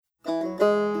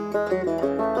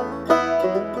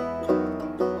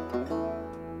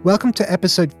Welcome to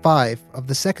episode 5 of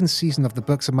the second season of the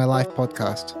Books of My Life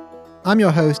podcast. I'm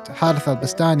your host, Hareth Al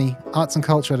Bustani, Arts and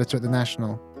Culture Editor at The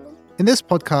National. In this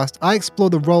podcast, I explore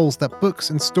the roles that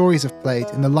books and stories have played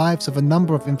in the lives of a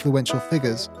number of influential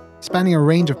figures, spanning a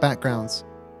range of backgrounds.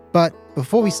 But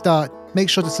before we start, make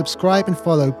sure to subscribe and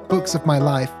follow Books of My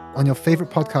Life on your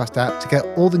favorite podcast app to get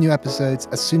all the new episodes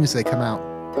as soon as they come out.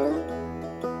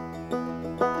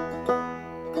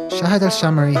 Shahd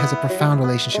Alshammari has a profound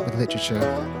relationship with literature.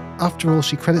 After all,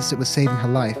 she credits it with saving her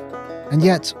life. And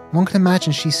yet, one can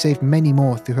imagine she's saved many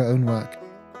more through her own work.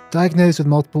 Diagnosed with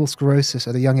multiple sclerosis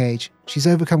at a young age, she's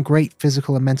overcome great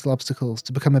physical and mental obstacles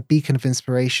to become a beacon of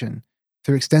inspiration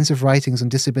through extensive writings on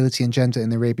disability and gender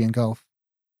in the Arabian Gulf.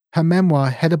 Her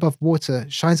memoir, Head Above Water,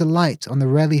 shines a light on the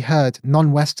rarely heard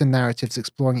non-Western narratives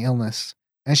exploring illness,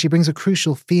 and she brings a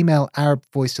crucial female Arab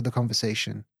voice to the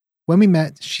conversation. When we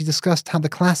met, she discussed how the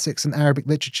classics in Arabic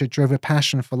literature drove a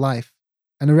passion for life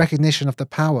and a recognition of the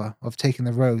power of taking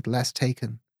the road less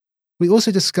taken. We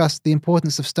also discussed the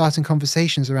importance of starting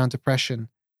conversations around depression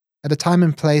at a time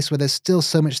and place where there's still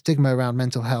so much stigma around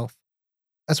mental health,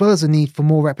 as well as the need for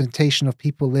more representation of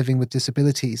people living with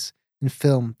disabilities in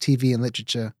film, TV, and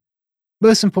literature.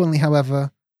 Most importantly,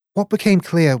 however, what became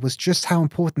clear was just how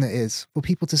important it is for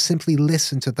people to simply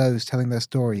listen to those telling their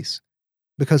stories,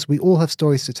 because we all have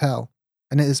stories to tell,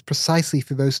 and it is precisely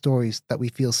through those stories that we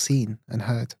feel seen and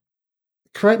heard.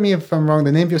 Correct me if I'm wrong,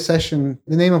 the name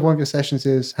of one of your sessions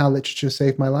is How Literature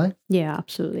Saved My Life? Yeah,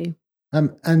 absolutely.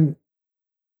 And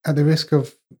at the risk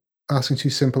of asking too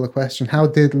simple a question, how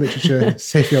did literature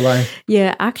save your life?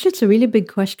 Yeah, actually, it's a really big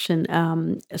question.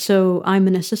 So I'm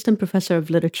an assistant professor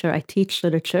of literature. I teach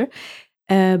literature,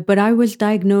 but I was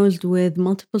diagnosed with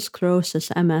multiple sclerosis,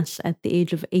 MS, at the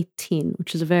age of 18,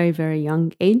 which is a very, very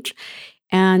young age.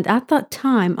 And at that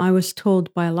time, I was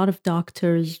told by a lot of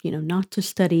doctors, not to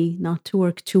study, not to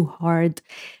work too hard.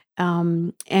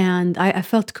 And I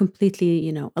felt completely,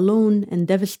 alone and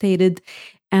devastated.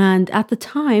 And at the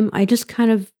time, I just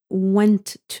kind of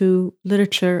went to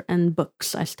literature and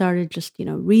books. I started just,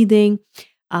 reading.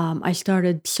 I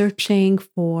started searching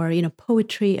for,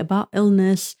 poetry about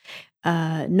illness,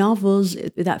 novels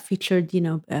that featured,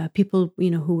 people,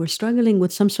 who were struggling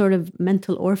with some sort of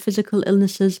mental or physical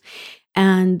illnesses.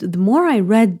 And the more I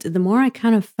read, the more I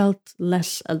kind of felt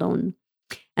less alone.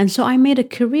 And so I made a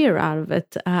career out of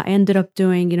it. I ended up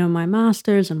doing, my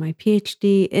master's and my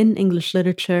PhD in English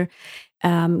literature,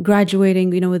 graduating,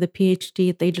 with a PhD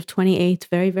at the age of 28,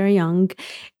 very, very young.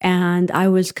 And I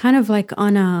was kind of like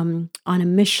on a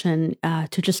mission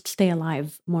to just stay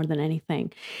alive more than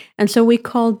anything. And so we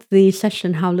called the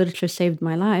session How Literature Saved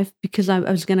My Life, because I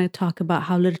was going to talk about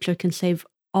how literature can save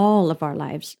all of our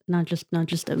lives, not just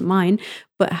mine,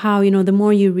 but how, the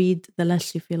more you read, the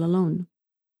less you feel alone.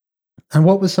 And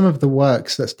what were some of the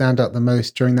works that stand out the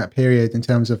most during that period in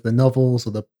terms of the novels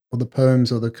or the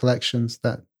poems or the collections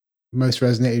that most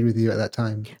resonated with you at that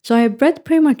time? So I read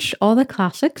pretty much all the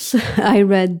classics. I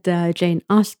read Jane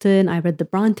Austen, I read the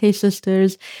Bronte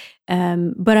sisters,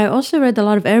 but I also read a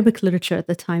lot of Arabic literature at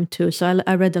the time too. So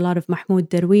I read a lot of Mahmoud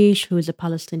Darwish, who is a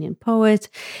Palestinian poet.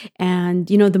 And,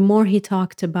 the more he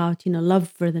talked about, love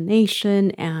for the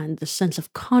nation and the sense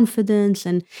of confidence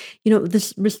and,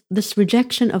 this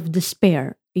rejection of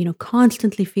despair,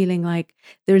 constantly feeling like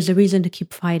there's a reason to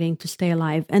keep fighting, to stay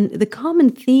alive. And the common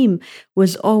theme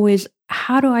was always,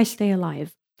 how do I stay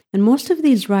alive? And most of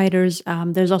these writers,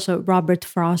 there's also Robert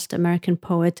Frost, American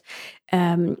poet.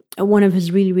 One of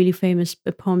his really, really famous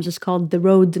poems is called The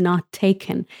Road Not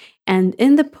Taken. And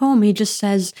in the poem, he just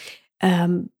says,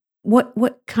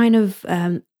 what kind of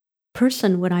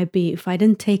person would I be if I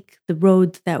didn't take the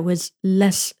road that was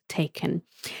less taken?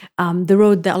 The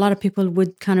road that a lot of people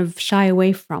would kind of shy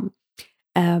away from.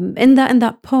 In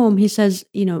that poem, he says,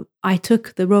 I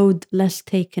took the road less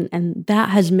taken, and that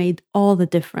has made all the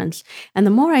difference. And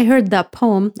the more I heard that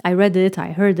poem, I read it,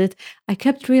 I heard it, I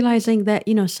kept realizing that,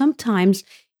 sometimes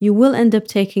you will end up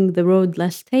taking the road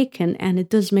less taken, and it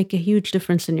does make a huge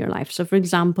difference in your life. So, for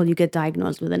example, you get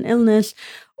diagnosed with an illness,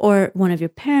 or one of your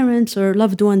parents or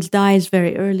loved ones dies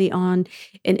very early on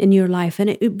in your life, and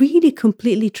it really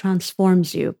completely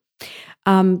transforms you.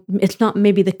 It's not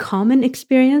maybe the common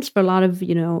experience for a lot of,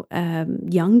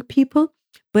 young people,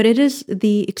 but it is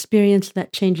the experience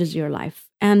that changes your life.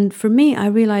 And for me, I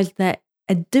realized that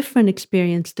a different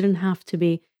experience didn't have to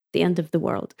be the end of the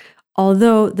world.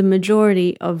 Although the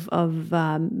majority of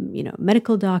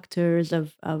medical doctors,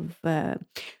 of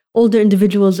older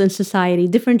individuals in society,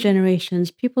 different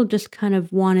generations, people just kind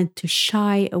of wanted to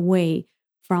shy away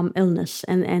from illness,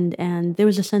 and there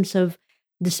was a sense of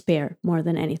despair more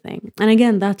than anything. And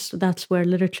again, that's where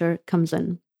literature comes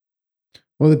in.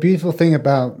 Well, the beautiful thing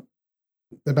about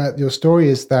your story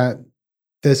is that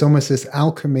there's almost this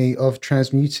alchemy of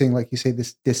transmuting, like you say,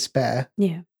 this despair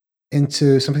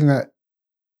into something that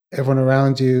everyone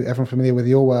around you, everyone familiar with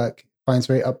your work, finds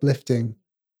very uplifting,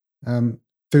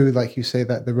 through, like you say,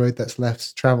 that the road that's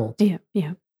less traveled. Yeah.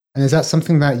 And is that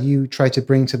something that you try to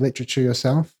bring to literature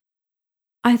yourself?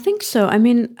 I think so. I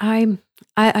mean,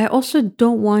 I also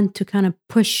don't want to kind of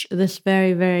push this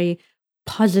very, very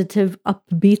positive,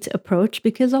 upbeat approach,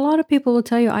 because a lot of people will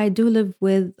tell you, I do live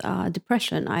with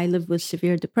depression. I live with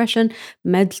severe depression.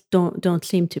 Meds don't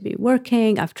seem to be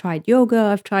working. I've tried yoga.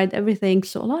 I've tried everything.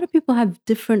 So a lot of people have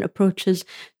different approaches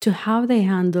to how they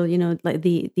handle, like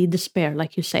the despair,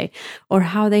 like you say, or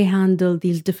how they handle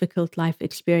these difficult life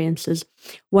experiences.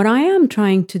 What I am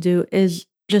trying to do is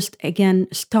just, again,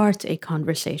 start a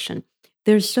conversation.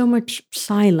 There's so much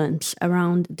silence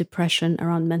around depression,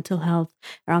 around mental health,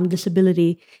 around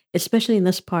disability, especially in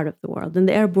this part of the world, in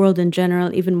the Arab world in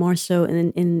general, even more so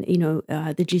in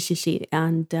the GCC.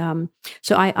 And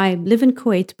so I live in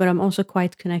Kuwait, but I'm also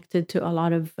quite connected to a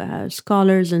lot of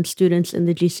scholars and students in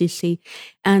the GCC,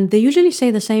 and they usually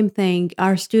say the same thing.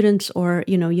 Our students or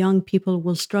young people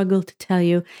will struggle to tell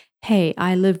you, "Hey,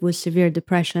 I live with severe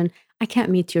depression. I can't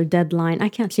meet your deadline. I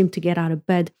can't seem to get out of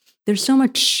bed." There's so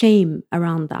much shame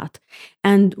around that.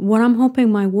 And what I'm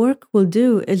hoping my work will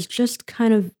do is just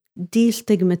kind of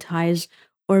destigmatize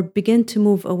or begin to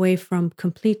move away from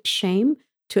complete shame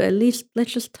to, at least,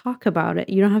 let's just talk about it.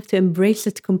 You don't have to embrace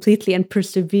it completely and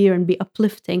persevere and be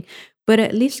uplifting, but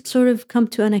at least sort of come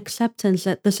to an acceptance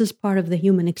that this is part of the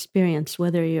human experience,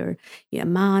 whether you're a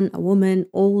man, a woman,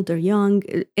 old or young.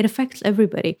 It affects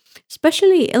everybody,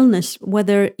 especially illness,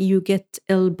 whether you get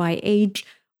ill by age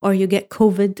or you get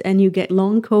COVID and you get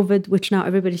long COVID, which now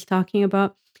everybody's talking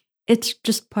about. It's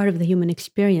just part of the human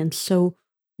experience. So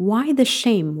why the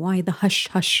shame? Why the hush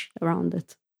hush around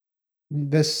it?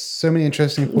 There's so many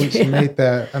interesting points you made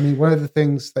there. I mean, one of the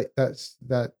things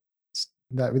that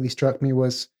really struck me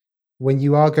was, when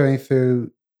you are going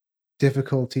through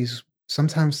difficulties,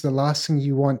 sometimes the last thing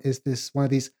you want is one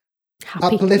of these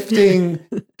Happy. uplifting,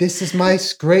 this is my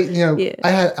great,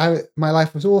 Yeah. my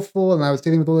life was awful and I was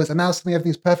dealing with all this, and now suddenly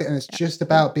everything's perfect and it's just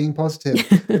about being positive.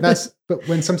 But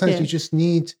when sometimes you just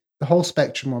need the whole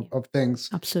spectrum of things.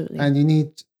 Absolutely. And you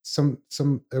need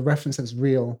a reference that's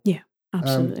real. Yeah,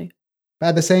 absolutely. But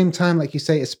at the same time, like you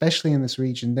say, especially in this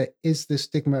region, there is this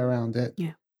stigma around it.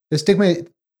 Yeah. The stigma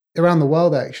around the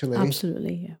world, actually.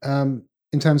 Absolutely, yeah.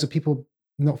 In terms of people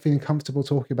not feeling comfortable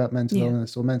talking about mental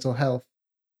illness or mental health.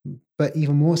 But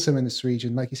even more so in this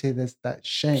region, like you say, there's that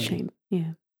shame.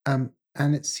 Yeah. And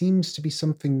it seems to be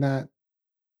something that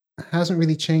hasn't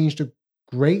really changed a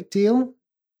great deal.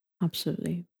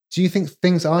 Absolutely. Do you think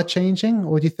things are changing,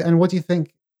 or and what do you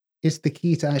think is the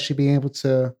key to actually being able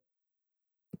to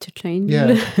change?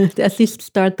 At least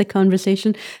start the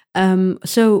conversation.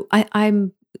 So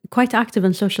I'm quite active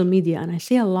on social media, and I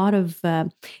see a lot of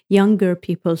younger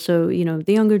people. So,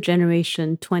 the younger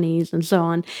generation, 20s and so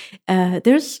on.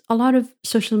 There's a lot of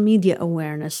social media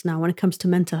awareness now when it comes to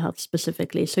mental health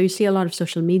specifically. So you see a lot of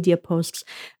social media posts.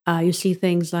 You see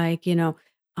things like,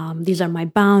 these are my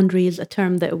boundaries, a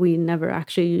term that we never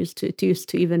actually used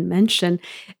to even mention.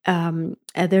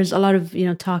 There's a lot of,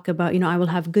 talk about, I will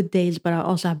have good days, but I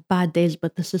also have bad days,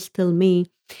 but this is still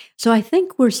me. So I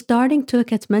think we're starting to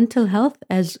look at mental health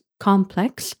as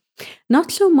complex,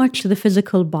 not so much the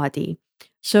physical body.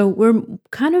 So we're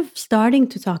kind of starting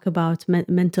to talk about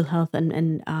mental health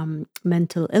and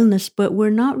mental illness, but we're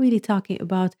not really talking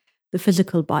about the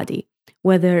physical body,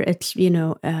 whether it's,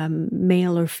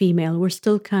 male or female. We're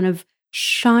still kind of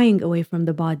shying away from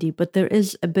the body, but there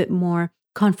is a bit more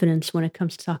confidence when it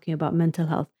comes to talking about mental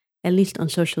health, at least on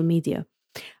social media.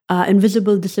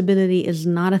 Invisible disability is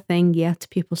not a thing yet.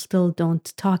 People still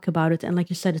don't talk about it. And like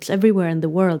you said, it's everywhere in the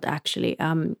world, actually.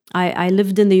 I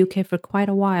lived in the UK for quite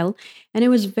a while, and it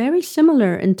was very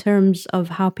similar in terms of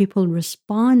how people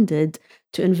responded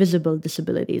to invisible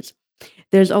disabilities.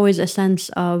 There's always a sense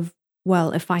of,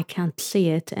 well, if I can't see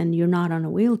it and you're not on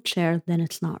a wheelchair, then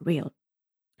it's not real.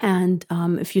 And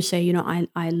if you say,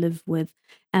 I live with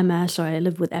MS, or I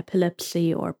live with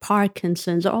epilepsy or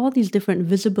Parkinson's, or all these different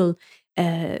visible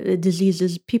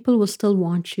diseases, people will still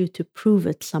want you to prove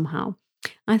it somehow.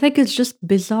 I think it's just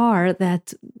bizarre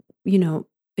that,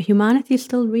 humanity is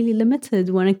still really limited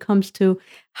when it comes to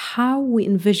how we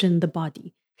envision the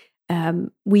body.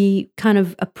 We kind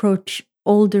of approach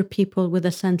older people with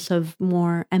a sense of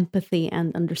more empathy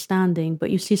and understanding,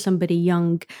 but you see somebody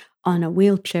young on a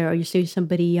wheelchair, or you see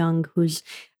somebody young who's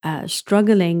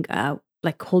struggling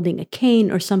like holding a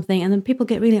cane or something, and then people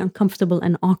get really uncomfortable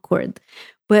and awkward.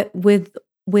 But with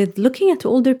looking at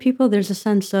older people, there's a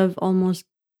sense of almost,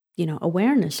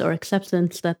 awareness or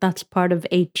acceptance that that's part of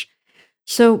age.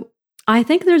 So I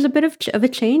think there's a bit of a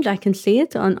change. I can see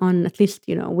it on at least,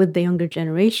 with the younger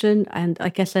generation. And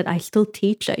like I said, I still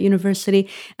teach at university,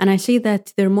 and I see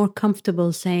that they're more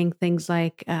comfortable saying things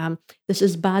like, "This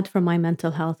is bad for my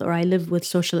mental health," or "I live with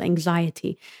social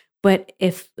anxiety." But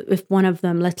if one of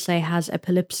them, let's say, has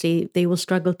epilepsy, they will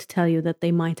struggle to tell you that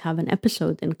they might have an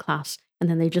episode in class, and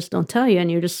then they just don't tell you, and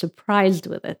you're just surprised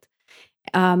with it.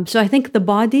 So I think the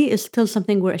body is still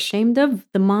something we're ashamed of.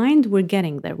 The mind, we're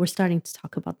getting there. We're starting to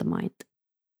talk about the mind.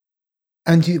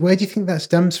 And where do you think that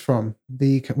stems from?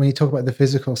 When you talk about the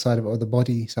physical side of it or the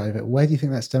body side of it, where do you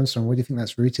think that stems from? Where do you think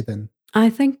that's rooted in? I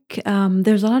think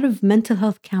there's a lot of mental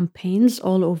health campaigns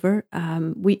all over.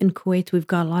 We in Kuwait, we've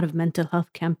got a lot of mental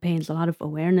health campaigns, a lot of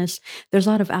awareness. There's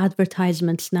a lot of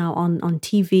advertisements now on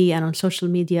TV and on social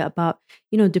media about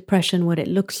depression, what it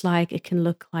looks like. It can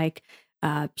look like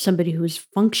somebody who's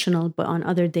functional, but on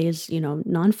other days,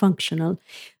 non-functional.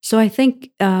 So I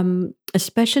think,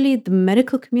 especially the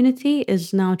medical community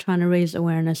is now trying to raise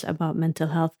awareness about mental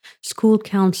health. School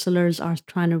counselors are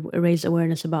trying to raise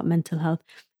awareness about mental health.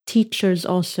 Teachers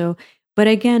also. But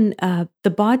again,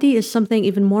 the body is something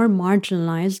even more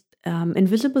marginalized.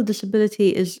 Invisible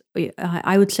disability is,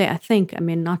 I would say, I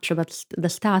mean, not sure about the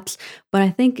stats, but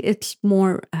I think it's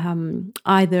more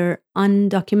either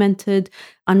undocumented,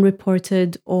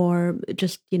 unreported, or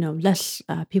just, less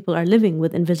people are living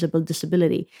with invisible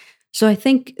disability. So I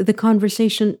think the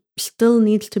conversation still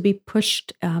needs to be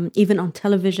pushed, even on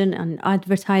television and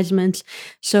advertisements.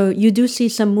 So you do see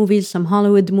some movies, some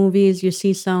Hollywood movies, you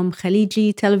see some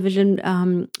Khaliji television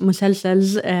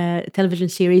musalsals, television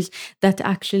series that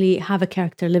actually have a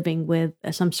character living with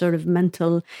some sort of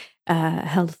mental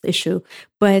health issue.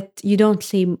 But you don't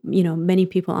see, many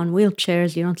people on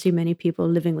wheelchairs. You don't see many people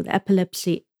living with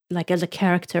epilepsy, like as a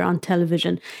character on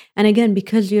television. And again,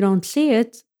 because you don't see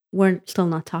it, we're still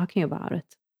not talking about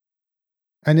it.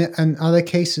 And are there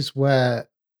cases where,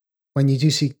 when you do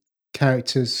see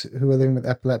characters who are living with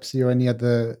epilepsy or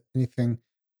anything,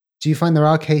 do you find there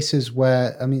are cases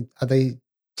where, I mean, are they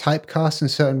typecast in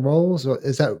certain roles, or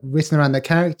is that written around the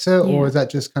character, or Yeah. is that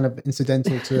just kind of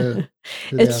incidental to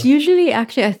It's their... usually,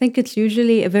 actually, I think it's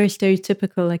usually a very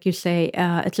stereotypical, like you say,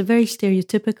 it's a very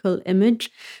stereotypical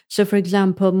image. So, for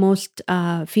example, most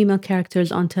female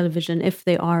characters on television, if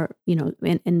they are,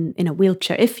 in a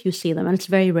wheelchair, if you see them, and it's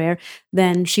very rare,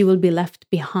 then she will be left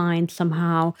behind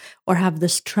somehow, or have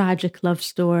this tragic love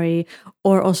story,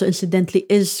 or also incidentally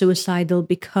is suicidal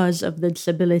because of the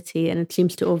disability, and it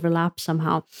seems to overlap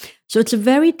somehow. So it's a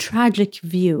very tragic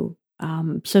view.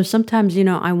 So sometimes,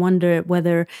 I wonder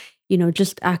whether,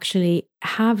 just actually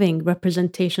having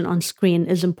representation on screen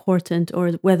is important,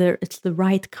 or whether it's the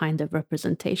right kind of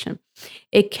representation.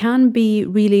 It can be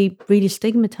really, really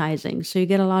stigmatizing. So you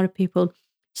get a lot of people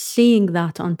seeing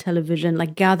that on television,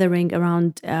 like gathering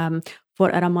around for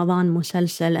a Ramadan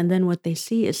musalsal, and then what they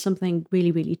see is something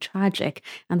really, really tragic,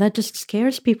 and that just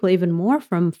scares people even more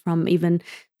from even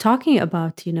talking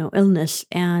about illness.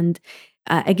 And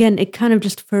again, it kind of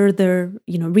just further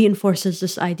reinforces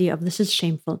this idea of this is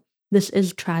shameful. This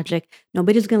is tragic.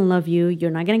 Nobody's going to love you.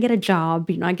 You're not going to get a job.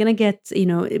 You're not going to get,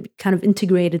 kind of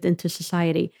integrated into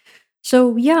society.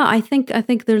 So yeah, I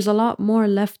think there's a lot more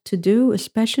left to do,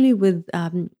 especially with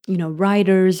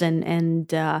writers and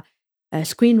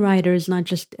screenwriters, not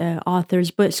just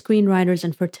authors, but screenwriters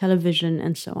and for television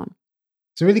and so on.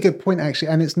 It's a really good point, actually.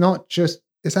 And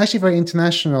it's actually very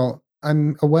international.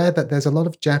 I'm aware that there's a lot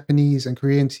of Japanese and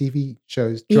Korean TV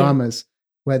shows, Yeah. dramas,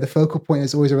 where the focal point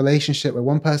is always a relationship where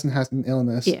one person has an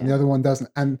illness and the other one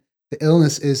doesn't. And the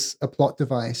illness is a plot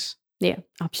device. Yeah,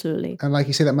 absolutely. And like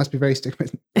you say, that must be very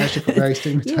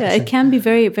stigmatizing. Yeah, it can be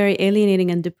very, very alienating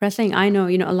and depressing. I know,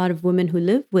 a lot of women who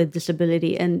live with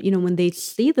disability, and, when they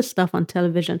see the stuff on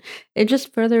television, it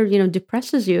just further,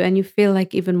 depresses you, and you feel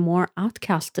like even more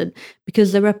outcasted,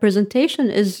 because the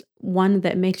representation is one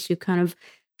that makes you kind of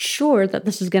sure that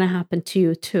this is going to happen to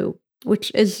you too,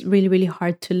 which is really, really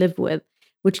hard to live with.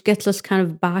 Which gets us kind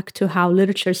of back to how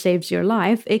literature saves your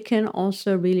life. It can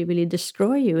also really, really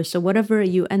destroy you. So whatever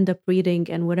you end up reading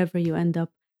and whatever you end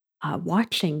up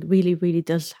watching really, really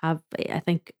does have, I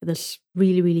think, this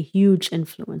really, really huge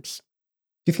influence.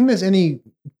 Do you think there's any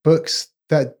books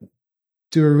that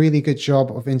do a really good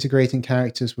job of integrating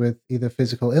characters with either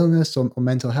physical illness or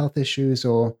mental health issues,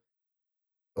 or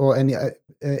or any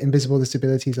invisible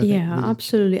disabilities, I think. Yeah,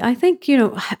 absolutely. I think,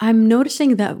 I'm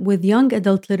noticing that with young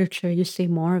adult literature, you see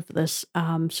more of this.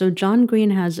 So, John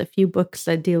Green has a few books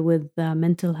that deal with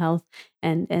mental health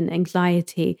and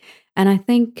anxiety. And I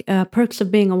think Perks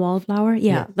of Being a Wallflower,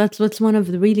 Yeah. that's what's one of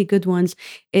the really good ones.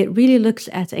 It really looks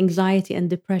at anxiety and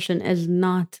depression as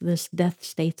not this death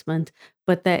statement,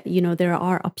 but that, there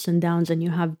are ups and downs, and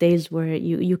you have days where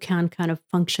you can kind of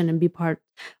function and be part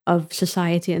of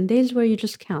society, and days where you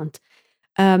just can't.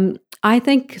 I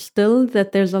think still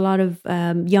that there's a lot of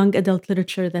young adult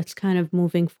literature that's kind of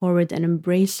moving forward and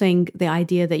embracing the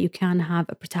idea that you can have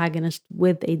a protagonist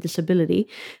with a disability.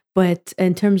 But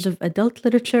in terms of adult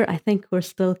literature, I think we're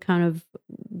still kind of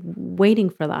waiting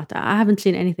for that. I haven't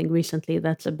seen anything recently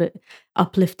that's a bit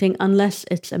uplifting, unless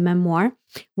it's a memoir.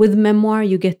 With memoir,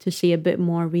 you get to see a bit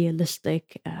more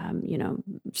realistic,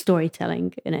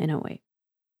 storytelling in a way.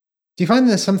 Do you find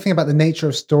there's something about the nature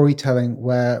of storytelling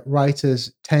where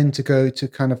writers tend to go to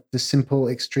kind of the simple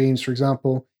extremes? For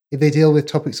example, if they deal with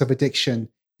topics of addiction,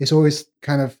 it's always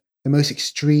kind of the most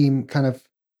extreme, kind of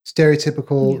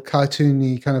stereotypical,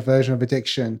 cartoony kind of version of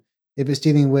addiction. If it's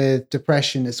dealing with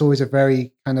depression, it's always a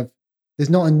very kind of, there's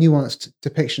not a nuanced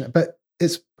depiction, but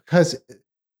it's because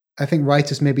I think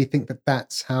writers maybe think that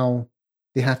that's how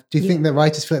they have. Do you think that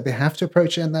writers feel like they have to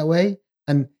approach it in that way?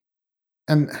 And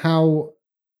how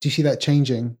do you see that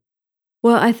changing?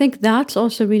 Well, I think that's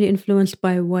also really influenced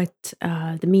by what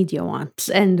the media wants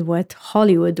and what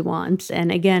Hollywood wants.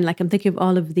 And again, like I'm thinking of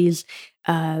all of these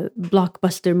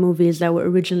blockbuster movies that were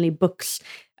originally books.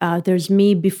 There's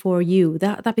Me Before You.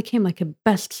 That became like a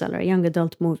bestseller, a young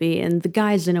adult movie. And the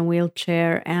guy's in a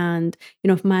wheelchair and,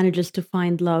 manages to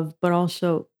find love, but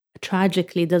also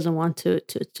tragically doesn't want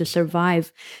to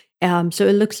survive. So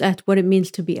it looks at what it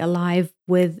means to be alive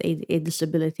with a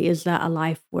disability. Is that a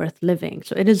life worth living?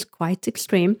 So it is quite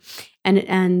extreme,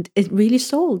 and it really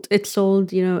sold. It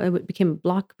sold. It became a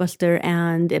blockbuster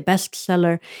and a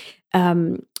bestseller.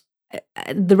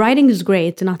 The writing is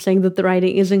great. I'm not saying that the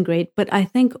writing isn't great, but I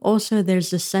think also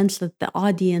there's a sense that the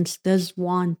audience does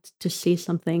want to see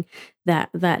something that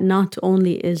not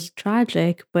only is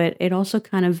tragic, but it also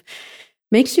kind of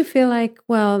makes you feel like,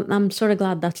 well, I'm sort of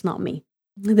glad that's not me.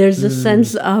 There's a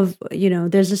sense of,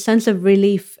 there's a sense of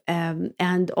relief,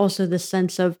 and also the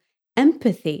sense of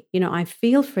empathy. I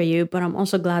feel for you, but I'm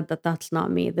also glad that that's not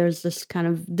me. There's this kind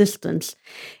of distance.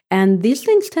 And these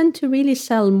things tend to really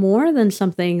sell more than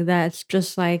something that's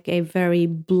just like a very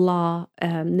blah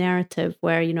narrative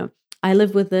where, I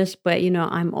live with this, but,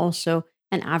 I'm also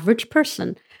an average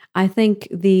person. I think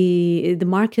the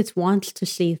market wants to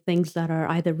see things that are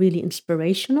either really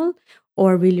inspirational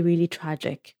or really, really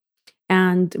tragic.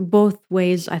 And both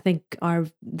ways, I think,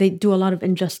 they do a lot of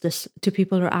injustice to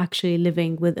people who are actually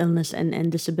living with illness and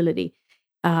disability.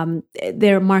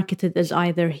 They're marketed as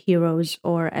either heroes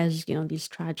or as these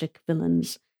tragic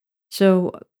villains.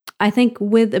 So I think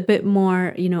with a bit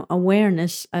more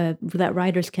awareness that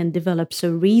writers can develop.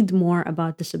 So read more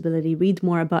about disability, read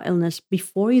more about illness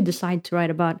before you decide to write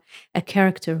about a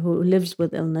character who lives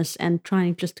with illness, and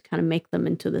trying just to kind of make them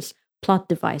into this plot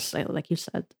device, like you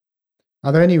said.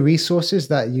 Are there any resources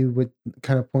that you would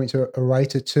kind of point to a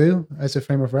writer to as a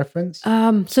frame of reference?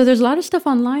 So there's a lot of stuff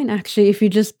online, actually. If you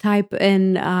just type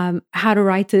in how to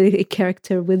write a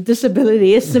character with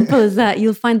disability, as simple as that,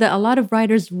 you'll find that a lot of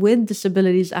writers with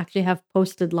disabilities actually have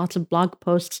posted lots of blog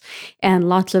posts and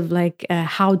lots of like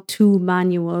how-to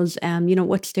manuals and,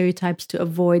 what stereotypes to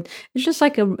avoid. It's just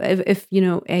like if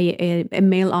a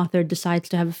male author decides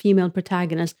to have a female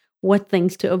protagonist, what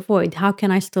things to avoid. How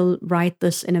can I still write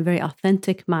this in a very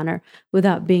authentic manner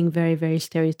without being very, very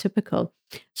stereotypical?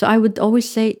 So I would always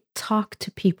say, talk to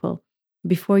people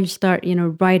before you start,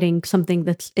 writing something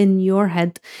that's in your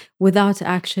head without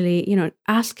actually,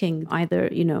 asking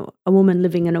either, a woman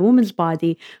living in a woman's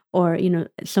body or,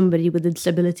 somebody with a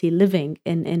disability living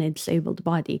in a disabled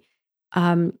body.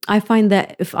 I find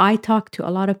that if I talk to a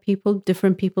lot of people,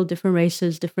 different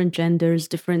races, different genders,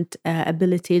 different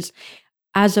abilities,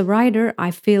 as a writer, I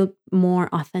feel more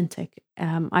authentic.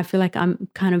 I feel like I'm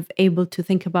kind of able to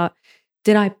think about,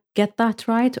 did I get that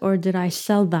right or did I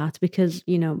sell that? Because,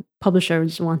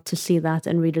 publishers want to see that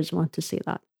and readers want to see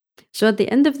that. So at the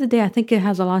end of the day, I think it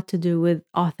has a lot to do with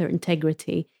author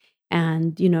integrity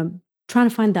and, trying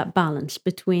to find that balance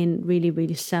between really,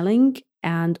 really selling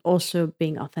and also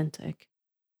being authentic.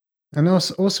 And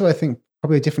also, I think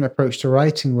probably a different approach to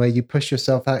writing where you push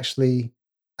yourself actually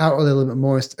out a little bit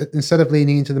more instead of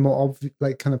leaning into the more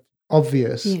kind of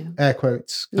obvious air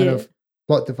quotes kind of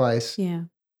plot device. Yeah,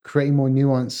 creating more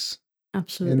nuance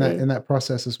absolutely in that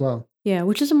process as well. Yeah,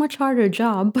 which is a much harder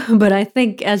job. But I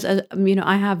think,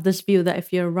 I have this view that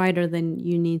if you're a writer, then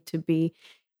you need to be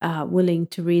willing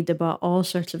to read about all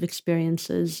sorts of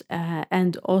experiences,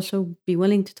 and also be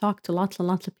willing to talk to lots and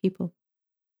lots of people.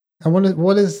 And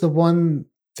what is the one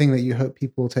thing that you hope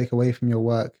people take away from your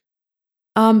work?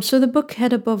 So the book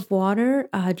Head Above Water,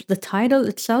 the title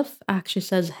itself actually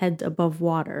says Head Above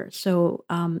Water. So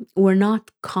we're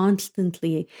not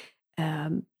constantly,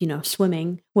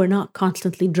 swimming. We're not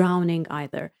constantly drowning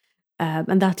either.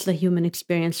 And that's the human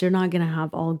experience. You're not going to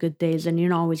have all good days, and you're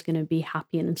not always going to be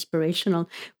happy and inspirational,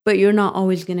 but you're not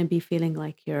always going to be feeling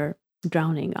like you're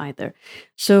drowning either.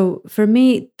 So for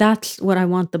me, that's what I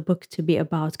want the book to be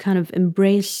about, kind of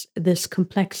embrace this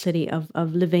complexity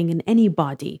of living in any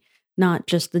body, not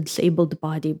just the disabled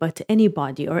body, but any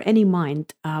body or any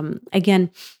mind. Again,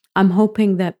 I'm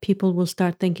hoping that people will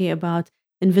start thinking about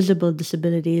invisible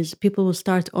disabilities. People will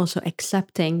start also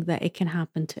accepting that it can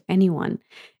happen to anyone.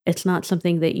 It's not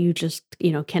something that you just,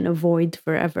 can avoid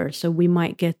forever. So we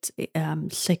might get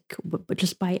sick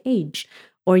just by age,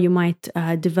 or you might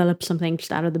develop something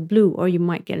just out of the blue, or you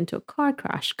might get into a car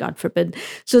crash, God forbid.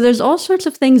 So there's all sorts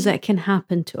of things that can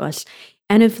happen to us.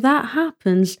 And if that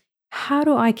happens, how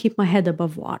do I keep my head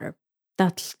above water?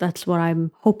 That's what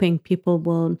I'm hoping people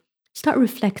will start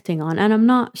reflecting on. And I'm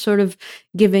not sort of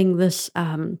giving this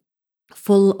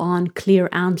full on clear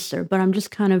answer, but I'm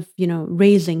just kind of,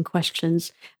 raising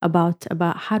questions about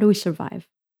how do we survive?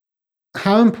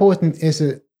 How important is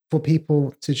it for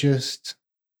people to just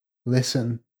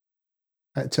listen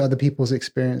to other people's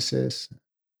experiences?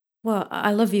 Well,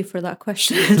 I love you for that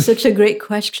question. It's such a great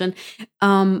question.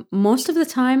 Most of the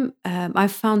time,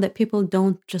 I've found that people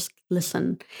don't just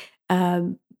listen.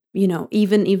 Even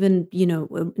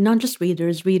not just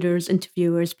readers,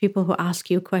 interviewers, people who ask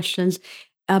you questions.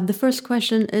 The first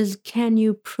question is, can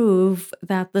you prove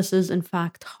that this is in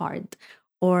fact hard?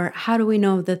 Or how do we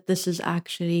know that this is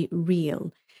actually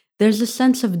real? There's a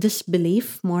sense of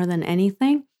disbelief more than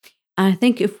anything. And I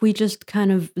think if we just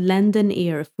kind of lend an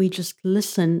ear, if we just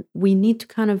listen, we need to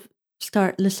kind of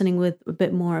start listening with a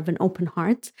bit more of an open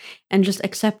heart, and just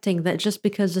accepting that just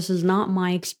because this is not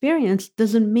my experience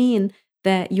doesn't mean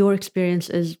that your experience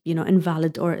is,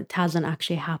 invalid, or it hasn't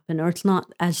actually happened, or it's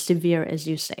not as severe as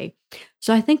you say.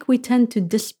 So I think we tend to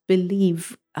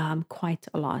disbelieve quite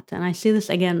a lot. And I see this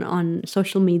again on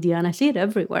social media, and I see it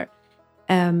everywhere.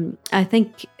 I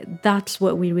think that's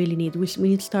what we really need. We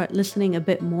need to start listening a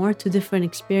bit more to different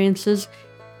experiences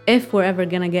if we're ever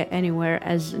going to get anywhere,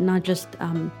 as not just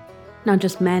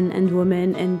men and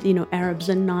women, and Arabs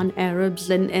and non-Arabs,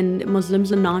 and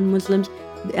Muslims and non-Muslims,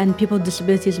 and people with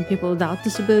disabilities and people without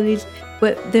disabilities.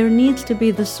 But there needs to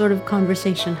be this sort of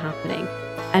conversation happening.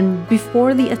 And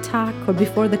before the attack or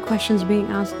before the questions being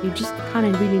asked, you just kind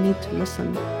of really need to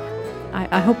listen.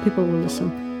 I hope people will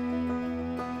listen.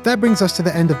 That brings us to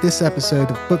the end of this episode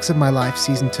of Books of My Life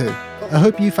Season 2. I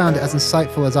hope you found it as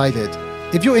insightful as I did.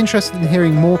 If you're interested in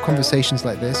hearing more conversations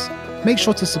like this, make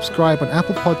sure to subscribe on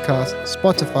Apple Podcasts,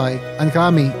 Spotify,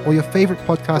 Anghami, or your favorite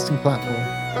podcasting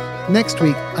platform. Next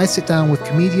week, I sit down with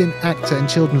comedian, actor, and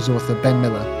children's author Ben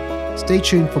Miller. Stay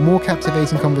tuned for more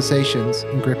captivating conversations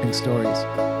and gripping stories.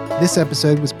 This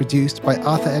episode was produced by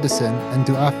Arthur Edison and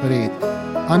Dua Farid.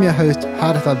 I'm your host,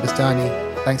 Hareth Al Bustani.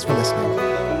 Thanks for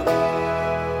listening.